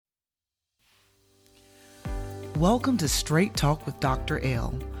Welcome to Straight Talk with Dr.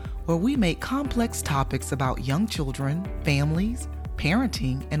 L, where we make complex topics about young children, families,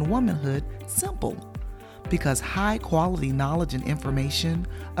 parenting, and womanhood simple. Because high quality knowledge and information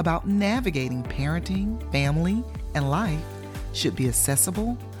about navigating parenting, family, and life should be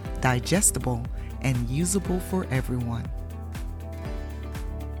accessible, digestible, and usable for everyone.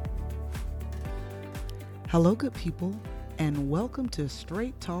 Hello, good people, and welcome to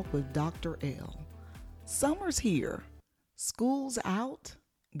Straight Talk with Dr. L. Summer's here. School's out.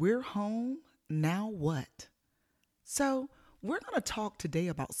 We're home. Now what? So, we're going to talk today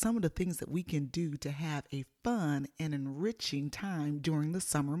about some of the things that we can do to have a fun and enriching time during the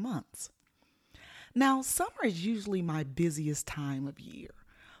summer months. Now, summer is usually my busiest time of year.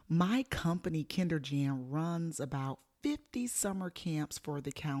 My company, KinderJam, runs about 50 summer camps for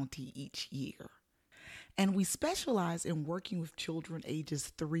the county each year. And we specialize in working with children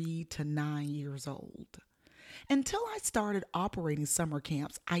ages 3 to 9 years old. Until I started operating summer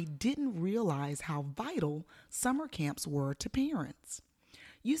camps, I didn't realize how vital summer camps were to parents.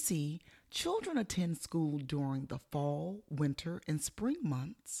 You see, children attend school during the fall, winter, and spring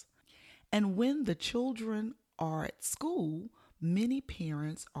months. And when the children are at school, many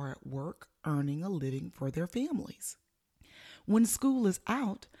parents are at work earning a living for their families. When school is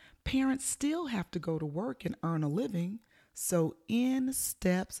out, parents still have to go to work and earn a living, so in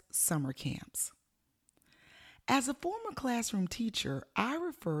steps summer camps. As a former classroom teacher, I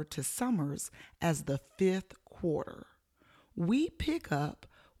refer to summers as the fifth quarter. We pick up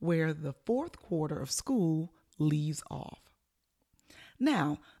where the fourth quarter of school leaves off.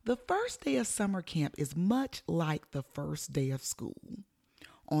 Now, the first day of summer camp is much like the first day of school.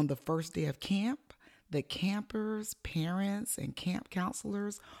 On the first day of camp, the campers, parents, and camp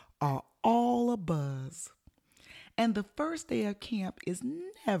counselors are all abuzz. And the first day of camp is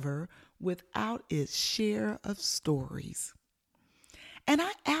never without its share of stories. And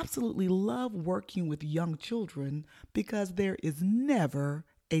I absolutely love working with young children because there is never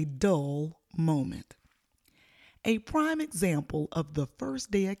a dull moment. A prime example of the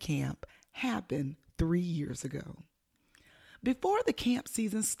first day of camp happened 3 years ago. Before the camp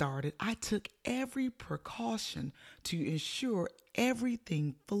season started, I took every precaution to ensure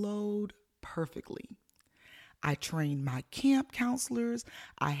everything flowed perfectly. I trained my camp counselors,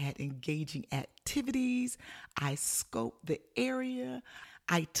 I had engaging activities, I scoped the area,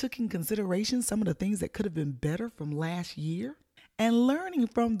 I took in consideration some of the things that could have been better from last year, and learning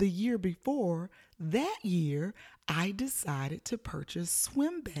from the year before, that year I decided to purchase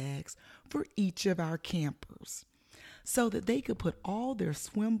swim bags for each of our campers, so that they could put all their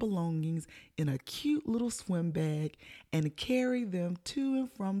swim belongings in a cute little swim bag and carry them to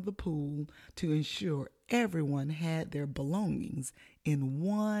and from the pool to ensure everyone had their belongings in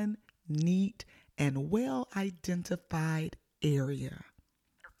one neat and well-identified area.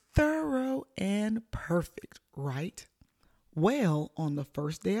 Thorough and perfect, right? Well, on the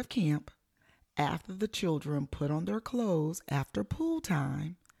first day of camp, after the children put on their clothes after pool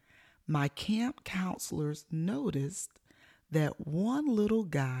time, my camp counselors noticed that one little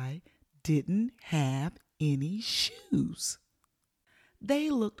guy didn't have any shoes. They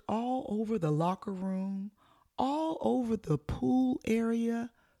looked all over the locker room, all over the pool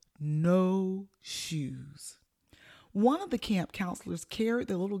area, no shoes. One of the camp counselors carried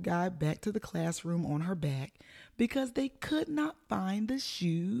the little guy back to the classroom on her back because they could not find the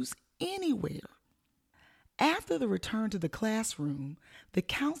shoes anywhere. After the return to the classroom, the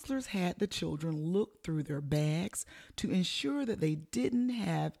counselors had the children look through their bags to ensure that they didn't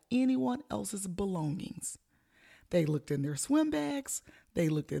have anyone else's belongings. They looked in their swim bags, they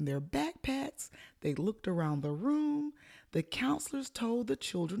looked in their backpacks, they looked around the room. The counselors told the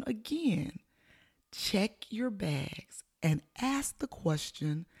children again, check your bags and ask the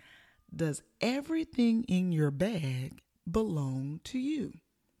question, does everything in your bag belong to you?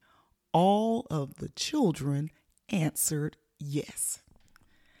 All of the children answered yes.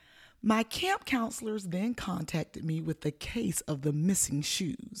 My camp counselors then contacted me with the case of the missing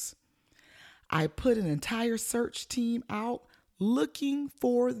shoes. I put an entire search team out looking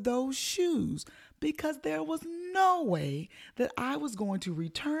for those shoes because there was no way that I was going to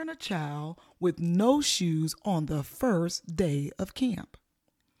return a child with no shoes on the first day of camp.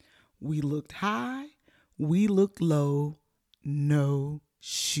 We looked high, we looked low, no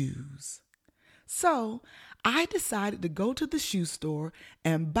shoes. So I decided to go to the shoe store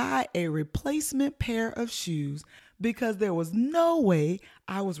and buy a replacement pair of shoes because there was no way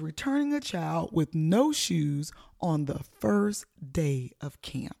I was returning a child with no shoes on the first day of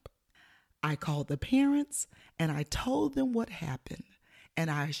camp. I called the parents and I told them what happened, and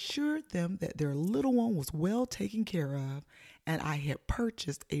I assured them that their little one was well taken care of, and I had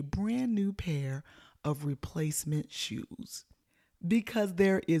purchased a brand new pair of replacement shoes. Because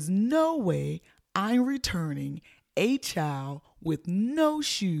there is no way I'm returning a child with no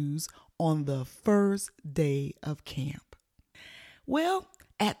shoes on the first day of camp. Well,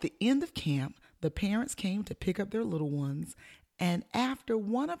 at the end of camp, the parents came to pick up their little ones, and after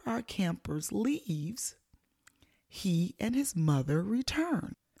one of our campers leaves, he and his mother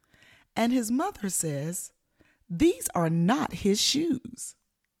return. And his mother says, "These are not his shoes."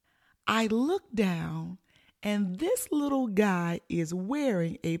 I look down, and this little guy is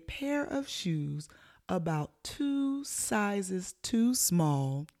wearing a pair of shoes about 2 sizes too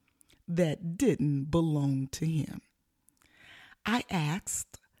small that didn't belong to him. I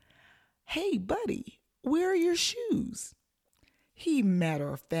asked, "Hey, buddy, where are your shoes?" He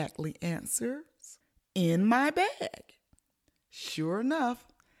matter-of-factly answers, "In my bag." Sure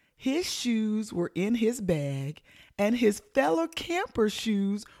enough, his shoes were in his bag, and his fellow camper's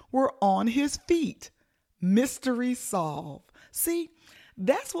shoes were on his feet. Mystery solved. See,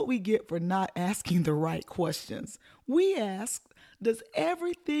 that's what we get for not asking the right questions. We asked, "Does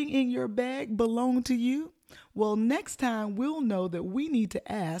everything in your bag belong to you?" Well, next time we'll know that we need to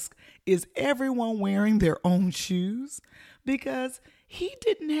ask, is everyone wearing their own shoes? Because he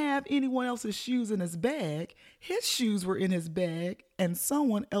didn't have anyone else's shoes in his bag. His shoes were in his bag, and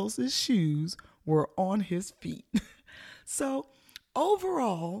someone else's shoes were on his feet. So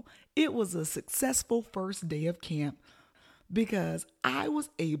overall, it was a successful first day of camp because I was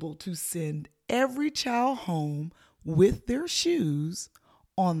able to send every child home with their shoes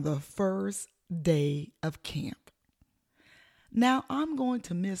on the first day of camp. Now I'm going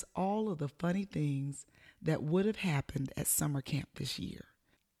to miss all of the funny things that would have happened at summer camp this year.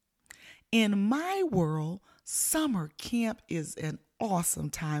 In my world, summer camp is an awesome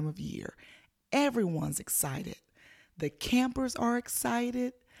time of year. Everyone's excited. The campers are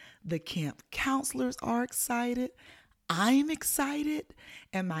excited. The camp counselors are excited. I'm excited,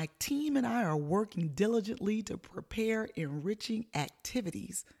 and my team and I are working diligently to prepare enriching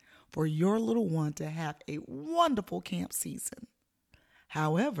activities for your little one to have a wonderful camp season.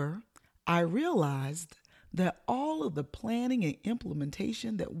 However, I realized that all of the planning and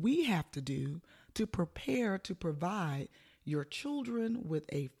implementation that we have to do to prepare to provide your children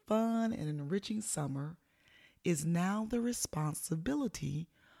with a fun and enriching summer is now the responsibility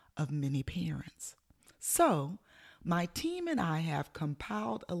of many parents. So, my team and I have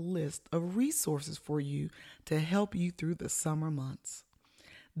compiled a list of resources for you to help you through the summer months.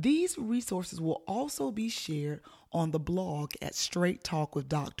 These resources will also be shared on the blog at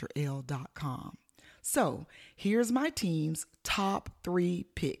straighttalkwithdrl.com. So, here's my team's top 3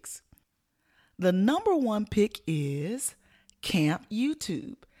 picks. The number 1 pick is Camp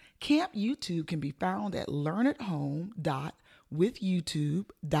YouTube. Camp YouTube can be found at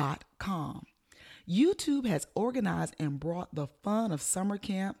learnathome.withyoutube.com. YouTube has organized and brought the fun of summer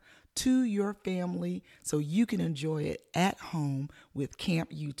camp to your family so you can enjoy it at home with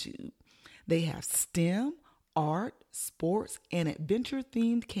Camp YouTube. They have STEM, art, sports, and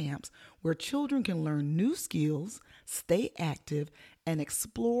adventure-themed camps where children can learn new skills, stay active, and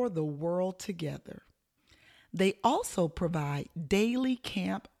explore the world together. They also provide daily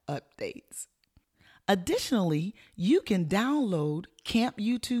camp updates. Additionally, you can download Camp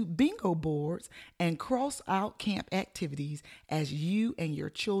YouTube bingo boards and cross out camp activities as you and your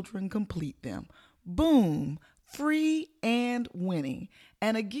children complete them. Boom! Free and winning.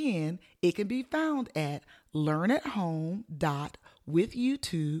 And again, it can be found at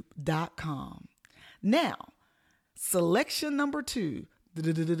learnathome.withyoutube.com. Now, selection number 2.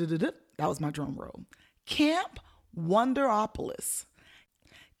 That was my drum roll. Camp Wonderopolis.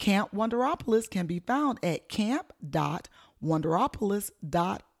 Camp Wonderopolis can be found at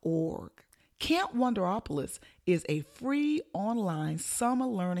camp.wonderopolis.org. Camp Wonderopolis is a free online summer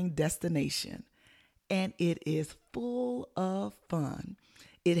learning destination, and it is full of fun.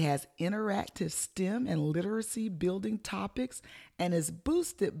 It has interactive STEM and literacy building topics and is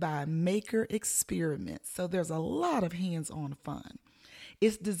boosted by maker experiments, so there's a lot of hands-on fun.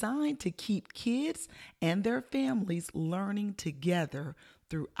 It's designed to keep kids and their families learning together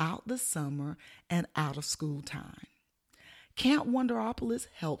throughout the summer and out of school time. Camp Wonderopolis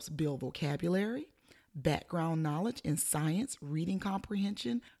helps build vocabulary, background knowledge in science, reading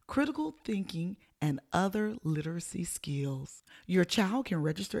comprehension, critical thinking, and other literacy skills. Your child can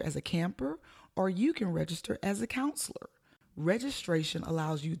register as a camper, or you can register as a counselor. Registration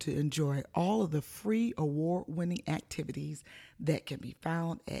allows you to enjoy all of the free award-winning activities that can be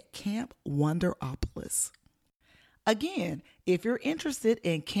found at Camp Wonderopolis. Again, if you're interested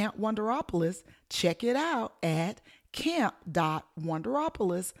in Camp Wonderopolis, check it out at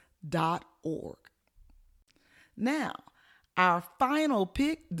camp.wonderopolis.org. Now, our final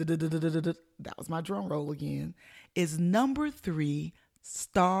pick, that was my drum roll again, is number 3,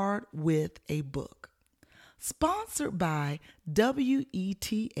 Start with a Book. Sponsored by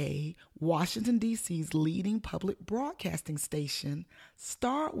WETA, Washington, D.C.'s leading public broadcasting station,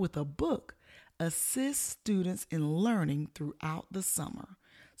 Start with a Book assists students in learning throughout the summer.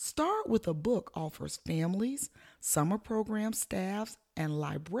 Start with a Book offers families, summer program staffs, and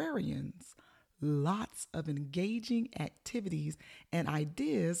librarians lots of engaging activities and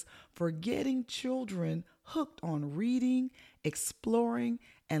ideas for getting children hooked on reading, exploring,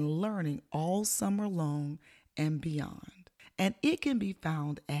 and learning all summer long and beyond. And it can be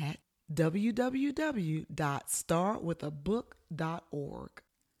found at www.startwithabook.org.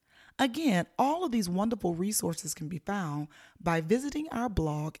 Again, all of these wonderful resources can be found by visiting our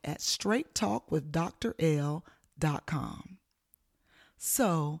blog at straighttalkwithdrl.com.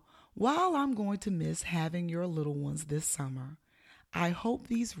 So, while I'm going to miss having your little ones this summer, I hope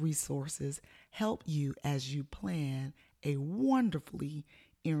these resources help you as you plan a wonderfully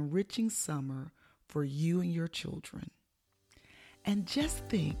enriching summer for you and your children. And just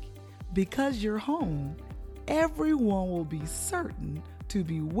think, because you're home, everyone will be certain to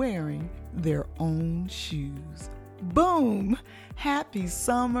be wearing their own shoes. Boom! Happy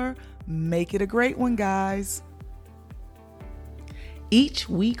summer. Make it a great one, guys. Each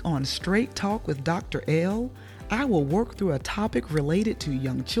week on Straight Talk with Dr. L, I will work through a topic related to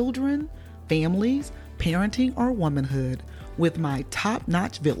young children, families, parenting, or womanhood with my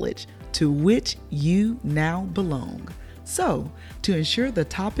top-notch village to which you now belong. So, to ensure the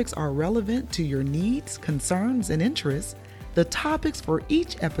topics are relevant to your needs, concerns, and interests, the topics for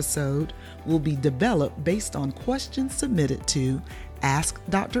each episode will be developed based on questions submitted to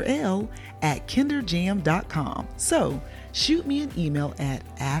askdrl@kinderjam.com. So, shoot me an email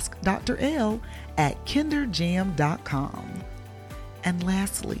at askdrl@kinderjam.com. And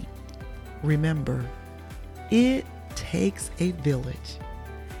lastly, remember, it takes a village.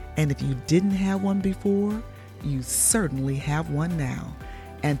 And if you didn't have one before, you certainly have one now.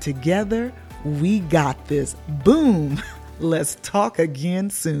 And together, we got this. Boom! Let's talk again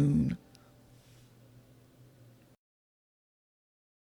soon.